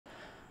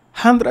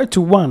100 to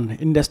 1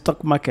 in the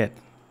stock market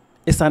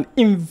is an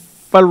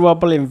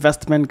invaluable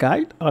investment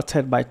guide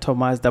authored by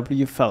Thomas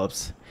W.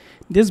 Phelps.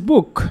 This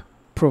book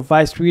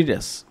provides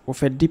readers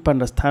with a deep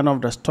understanding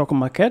of the stock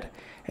market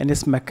and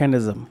its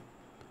mechanism,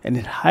 and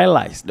it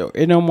highlights the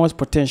enormous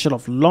potential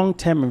of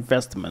long-term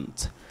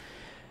investment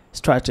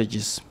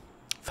strategies.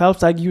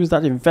 Phelps argues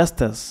that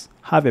investors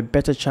have a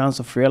better chance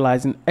of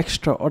realizing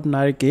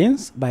extraordinary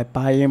gains by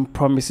buying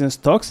promising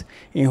stocks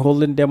and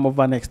holding them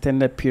over an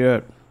extended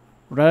period,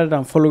 rather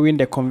than following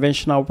the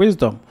conventional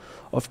wisdom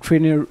of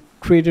trading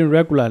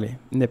regularly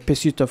in the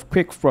pursuit of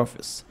quick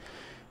profits.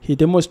 He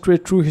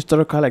demonstrates through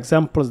historical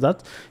examples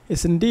that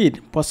it's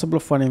indeed possible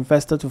for an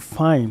investor to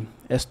find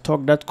a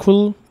stock that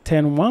could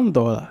turn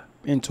 $1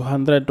 into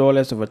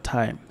 $100 over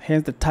time,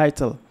 hence the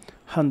title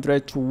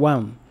 100 to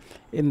 1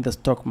 in the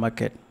stock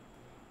market.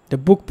 The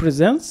book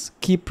presents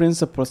key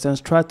principles and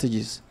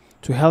strategies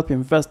to help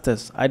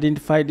investors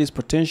identify these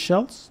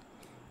potentials.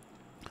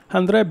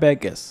 100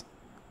 beggars.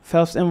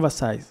 Phelps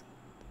emphasized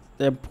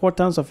the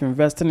importance of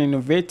investing in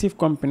innovative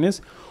companies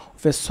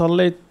with a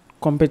solid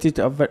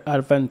competitive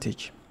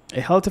advantage, a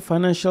healthy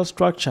financial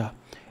structure,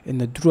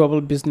 and a durable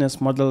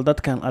business model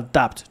that can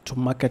adapt to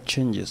market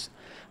changes.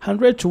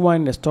 100 to 1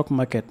 in the stock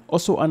market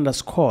also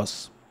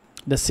underscores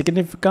the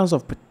significance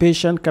of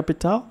patient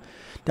capital,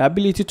 the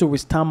ability to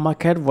withstand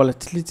market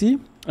volatility,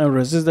 and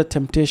resist the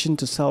temptation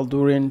to sell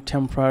during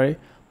temporary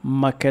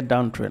market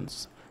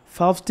downtrends.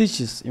 Phelps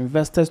teaches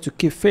investors to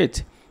keep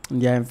faith in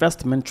their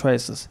investment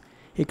choices,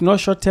 ignore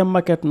short-term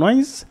market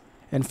noise,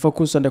 and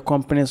focus on the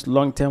company's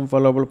long-term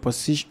valuable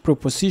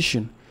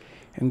proposition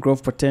and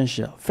growth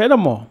potential.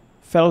 Furthermore,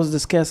 Phelps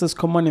discusses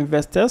common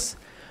investor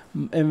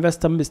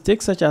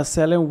mistakes such as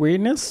selling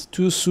winners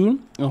too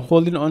soon and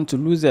holding on to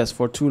losers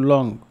for too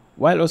long,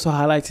 while also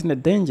highlighting the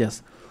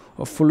dangers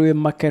of following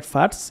market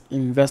fads,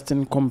 investing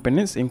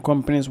in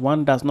companies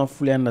one does not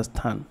fully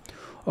understand.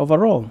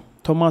 Overall,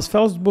 Thomas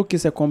Phelps' book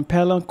is a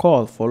compelling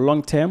call for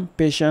long-term,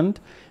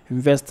 patient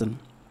investing,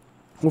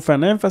 with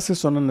an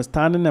emphasis on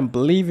understanding and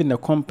believing the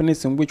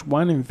companies in which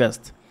one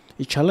invests.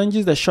 It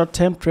challenges the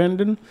short-term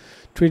trading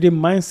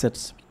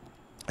mindsets,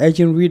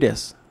 urging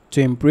readers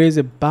to embrace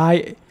a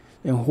buy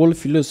and hold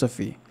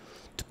philosophy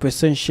to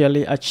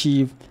potentially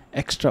achieve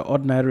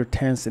extraordinary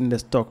returns in the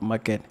stock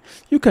market.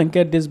 You can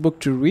get this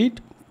book to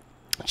read.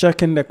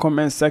 Check in the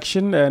comment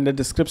section and the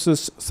description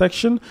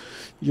section.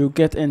 You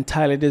get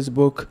entirely this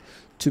book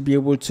to be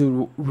able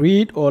to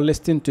read or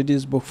listen to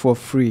this book for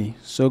free.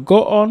 So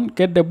go on,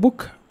 get the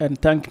book,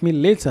 and thank me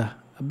later.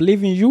 I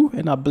believe in you,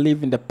 and I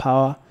believe in the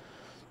power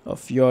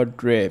of your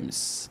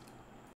dreams.